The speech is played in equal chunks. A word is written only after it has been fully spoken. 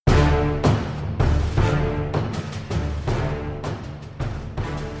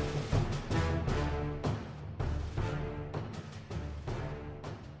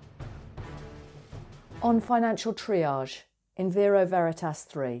On financial triage in Vero Veritas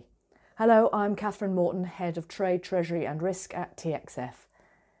 3. Hello, I'm Catherine Morton, Head of Trade, Treasury and Risk at TXF.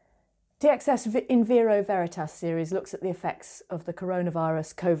 TXF's in Vero Veritas series looks at the effects of the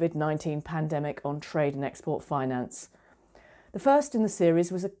coronavirus COVID-19 pandemic on trade and export finance. The first in the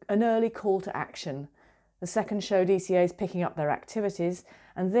series was an early call to action. The second showed ECAs picking up their activities,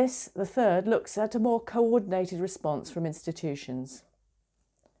 and this, the third, looks at a more coordinated response from institutions.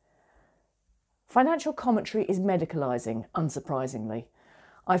 Financial commentary is medicalising, unsurprisingly.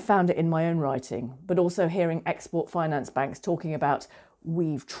 I found it in my own writing, but also hearing export finance banks talking about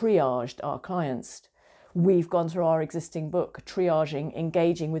we've triaged our clients. We've gone through our existing book, triaging,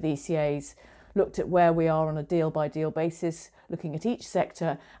 engaging with ECAs, looked at where we are on a deal-by-deal basis, looking at each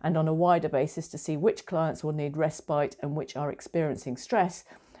sector and on a wider basis to see which clients will need respite and which are experiencing stress.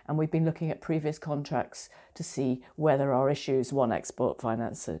 And we've been looking at previous contracts to see where there are issues, one export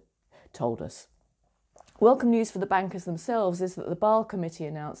financer told us. Welcome news for the bankers themselves is that the Basel Committee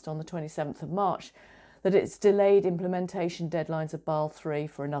announced on the 27th of March that it's delayed implementation deadlines of Basel III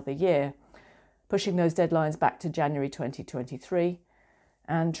for another year, pushing those deadlines back to January 2023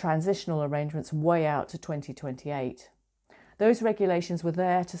 and transitional arrangements way out to 2028. Those regulations were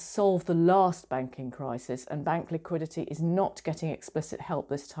there to solve the last banking crisis, and bank liquidity is not getting explicit help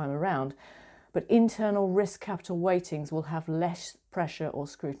this time around, but internal risk capital weightings will have less pressure or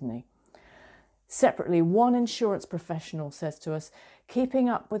scrutiny. Separately, one insurance professional says to us, keeping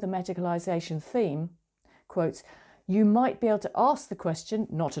up with the medicalisation theme, quotes, you might be able to ask the question,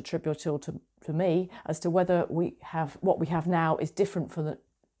 not attributable to me, as to whether what we have now is different from the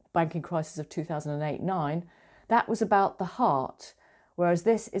banking crisis of 2008-9. That was about the heart, whereas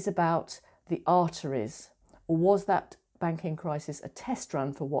this is about the arteries. Or was that banking crisis a test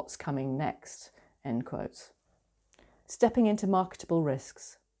run for what's coming next? End quotes. Stepping into marketable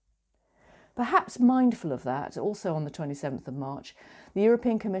risks. Perhaps mindful of that, also on the 27th of March, the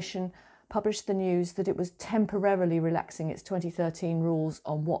European Commission published the news that it was temporarily relaxing its 2013 rules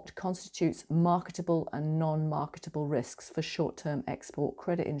on what constitutes marketable and non-marketable risks for short-term export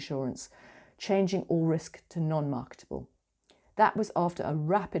credit insurance, changing all risk to non-marketable. That was after a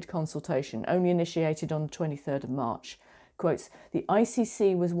rapid consultation, only initiated on the 23rd of March. Quotes, the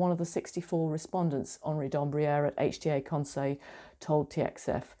ICC was one of the 64 respondents, Henri Dombriere at HTA Conseil told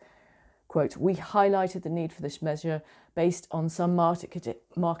TXF. Quote, we highlighted the need for this measure based on some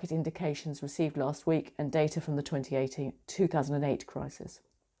market indications received last week and data from the 2008 crisis.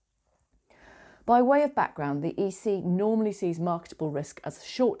 By way of background, the EC normally sees marketable risk as a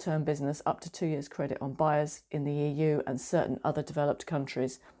short-term business up to 2 years credit on buyers in the EU and certain other developed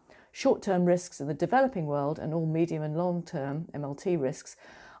countries. Short-term risks in the developing world and all medium and long-term MLT risks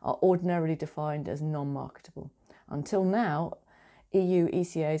are ordinarily defined as non-marketable. Until now, EU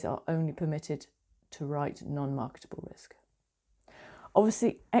ECAs are only permitted to write non-marketable risk.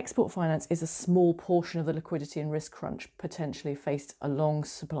 Obviously, export finance is a small portion of the liquidity and risk crunch potentially faced along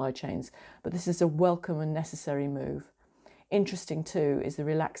supply chains, but this is a welcome and necessary move. Interesting too is the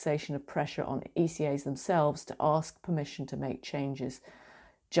relaxation of pressure on ECAs themselves to ask permission to make changes,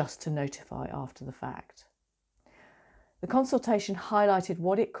 just to notify after the fact. The consultation highlighted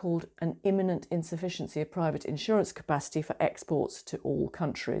what it called an imminent insufficiency of private insurance capacity for exports to all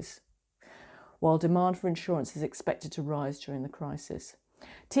countries, while demand for insurance is expected to rise during the crisis.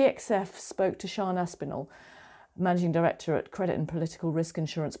 TXF spoke to Sian Aspinall, Managing Director at credit and political risk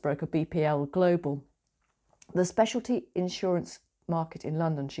insurance broker BPL Global. The specialty insurance market in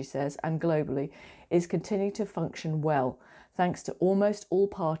London, she says, and globally, is continuing to function well, thanks to almost all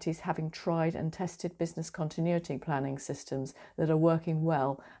parties having tried and tested business continuity planning systems that are working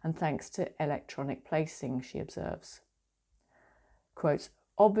well, and thanks to electronic placing, she observes. Quote,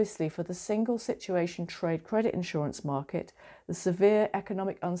 obviously, for the single situation trade credit insurance market, the severe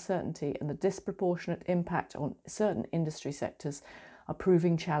economic uncertainty and the disproportionate impact on certain industry sectors are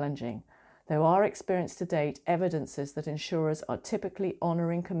proving challenging, though our experience to date evidences that insurers are typically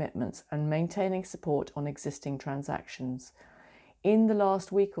honouring commitments and maintaining support on existing transactions. In the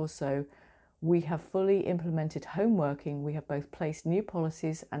last week or so, we have fully implemented home working. We have both placed new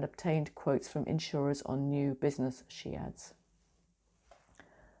policies and obtained quotes from insurers on new business, she adds.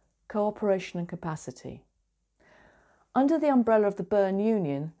 Cooperation and capacity. Under the umbrella of the Berne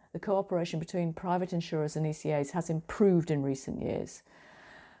Union, the cooperation between private insurers and ECAs has improved in recent years.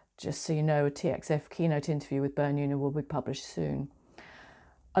 Just so you know, a TXF keynote interview with Berne Union will be published soon.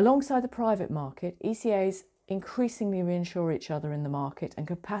 Alongside the private market, ECAs increasingly reinsure each other in the market, and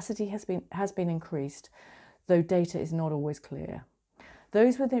capacity has been increased, though data is not always clear.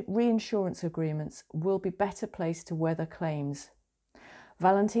 Those with reinsurance agreements will be better placed to weather claims.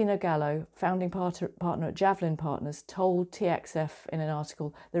 Valentino Gallo, founding partner at Javelin Partners, told TXF in an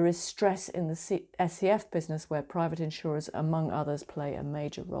article, there is stress in the SCF business where private insurers, among others, play a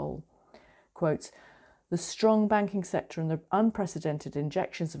major role. Quotes, the strong banking sector and the unprecedented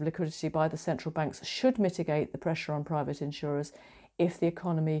injections of liquidity by the central banks should mitigate the pressure on private insurers if the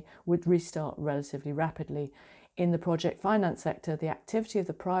economy would restart relatively rapidly. In the project finance sector, the activity of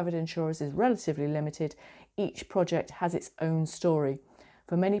the private insurers is relatively limited. Each project has its own story.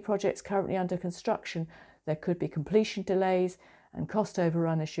 For many projects currently under construction, there could be completion delays and cost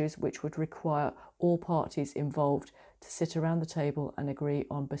overrun issues which would require all parties involved to sit around the table and agree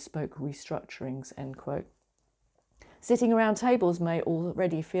on bespoke restructurings, end quote. Sitting around tables may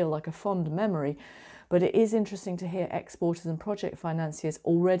already feel like a fond memory, but it is interesting to hear exporters and project financiers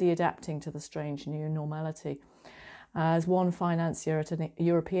already adapting to the strange new normality. As one financier at a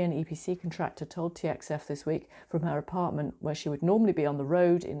European EPC contractor told TXF this week from her apartment, where she would normally be on the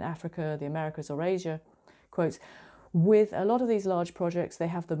road in Africa, the Americas or Asia, quotes, with a lot of these large projects, they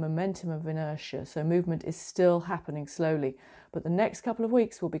have the momentum of inertia, so movement is still happening slowly. But the next couple of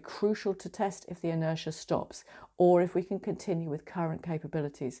weeks will be crucial to test if the inertia stops or if we can continue with current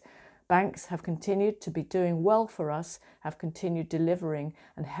capabilities. Banks have continued to be doing well for us, have continued delivering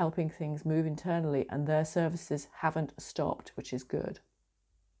and helping things move internally, and their services haven't stopped, which is good.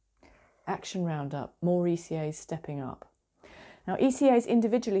 Action Roundup, more ECAs stepping up. Now, ECAs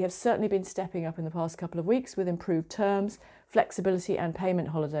individually have certainly been stepping up in the past couple of weeks with improved terms, flexibility and payment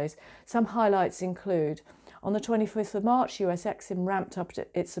holidays. Some highlights include, on the 25th of March, US Exim ramped up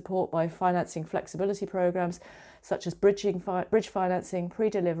its support by financing flexibility programs such as bridge financing,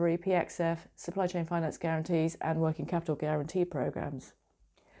 pre-delivery, PXF, supply chain finance guarantees and working capital guarantee programs.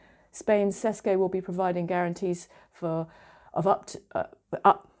 Spain's CESCE will be providing guarantees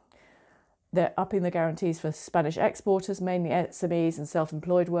they're upping the guarantees for Spanish exporters, mainly SMEs and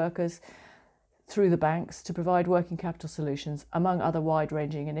self-employed workers, through the banks to provide working capital solutions, among other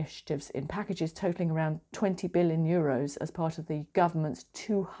wide-ranging initiatives in packages totalling around 20 billion euros as part of the government's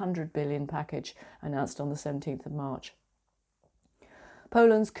 200 billion package announced on the 17th of March.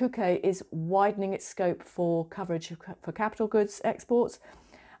 Poland's KUKE is widening its scope for coverage for capital goods exports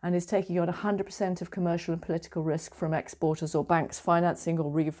and is taking on 100% of commercial and political risk from exporters or banks financing or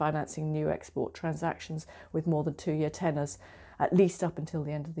refinancing new export transactions with more than 2-year tenors, at least up until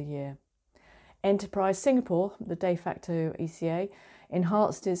the end of the year. Enterprise Singapore, the de facto ECA,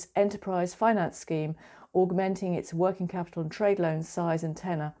 enhanced its enterprise finance scheme, augmenting its working capital and trade loan size and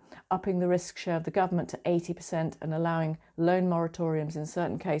tenor, upping the risk share of the government to 80% and allowing loan moratoriums in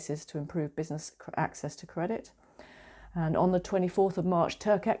certain cases to improve business access to credit. And on the 24th of March,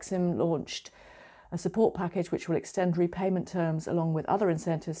 Turkexim launched a support package which will extend repayment terms along with other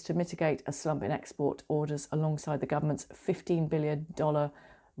incentives to mitigate a slump in export orders alongside the government's $15 billion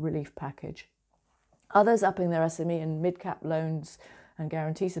relief package. Others upping their SME and mid-cap loans and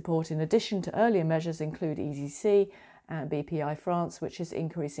guarantee support in addition to earlier measures include EasyC and BPI France, which is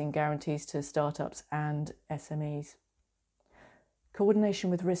increasing guarantees to startups and SMEs. Coordination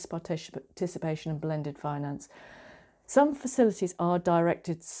with risk participation and blended finance. Some facilities are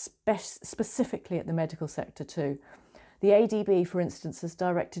directed specifically at the medical sector too. The ADB, for instance, has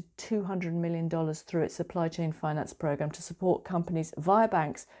directed $200 million through its supply chain finance program to support companies via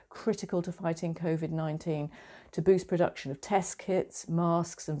banks critical to fighting COVID-19 to boost production of test kits,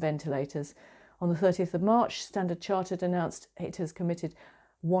 masks and ventilators. On the 30th of March, Standard Chartered announced it has committed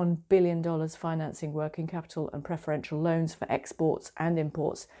 $1 billion financing working capital and preferential loans for exports and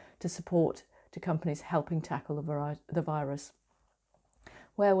imports to support to companies helping tackle the virus.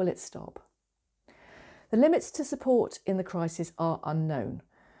 Where will it stop? The limits to support in the crisis are unknown.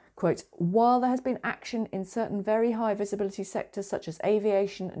 Quote, while there has been action in certain very high visibility sectors such as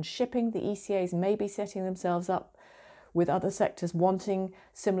aviation and shipping, the ECAs may be setting themselves up with other sectors wanting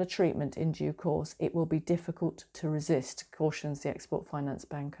similar treatment in due course. It will be difficult to resist, cautions the export finance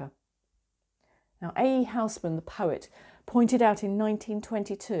banker. Now, A.E. Housman, the poet, pointed out in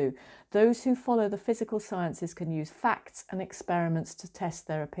 1922, those who follow the physical sciences can use facts and experiments to test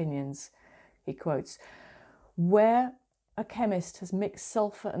their opinions. He quotes, where a chemist has mixed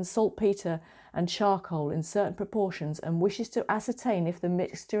sulphur and saltpeter and charcoal in certain proportions and wishes to ascertain if the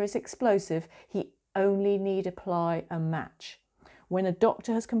mixture is explosive, he only need apply a match. When a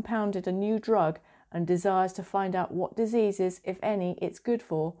doctor has compounded a new drug and desires to find out what diseases, if any, it's good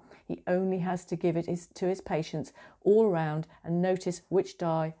for, he only has to give it to his patients all round and notice which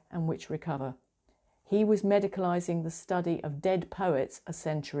die and which recover. He was medicalising the study of dead poets a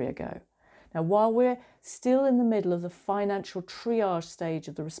century ago. Now, while we're still in the middle of the financial triage stage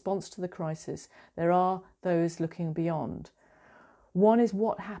of the response to the crisis, there are those looking beyond. One is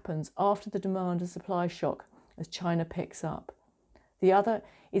what happens after the demand and supply shock as China picks up. The other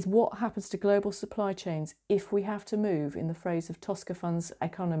is what happens to global supply chains if we have to move, in the phrase of Tosca Fund's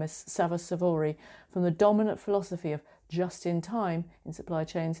economist Savas Savori, from the dominant philosophy of just in time in supply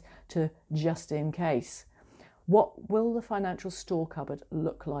chains to just in case. What will the financial store cupboard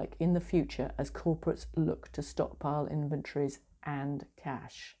look like in the future as corporates look to stockpile inventories and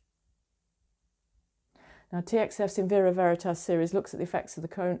cash? Now, TXF's In Vera Veritas series looks at the effects of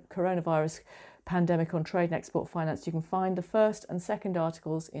the coronavirus pandemic on trade and export finance. You can find the first and second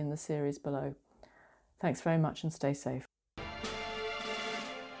articles in the series below. Thanks very much and stay safe.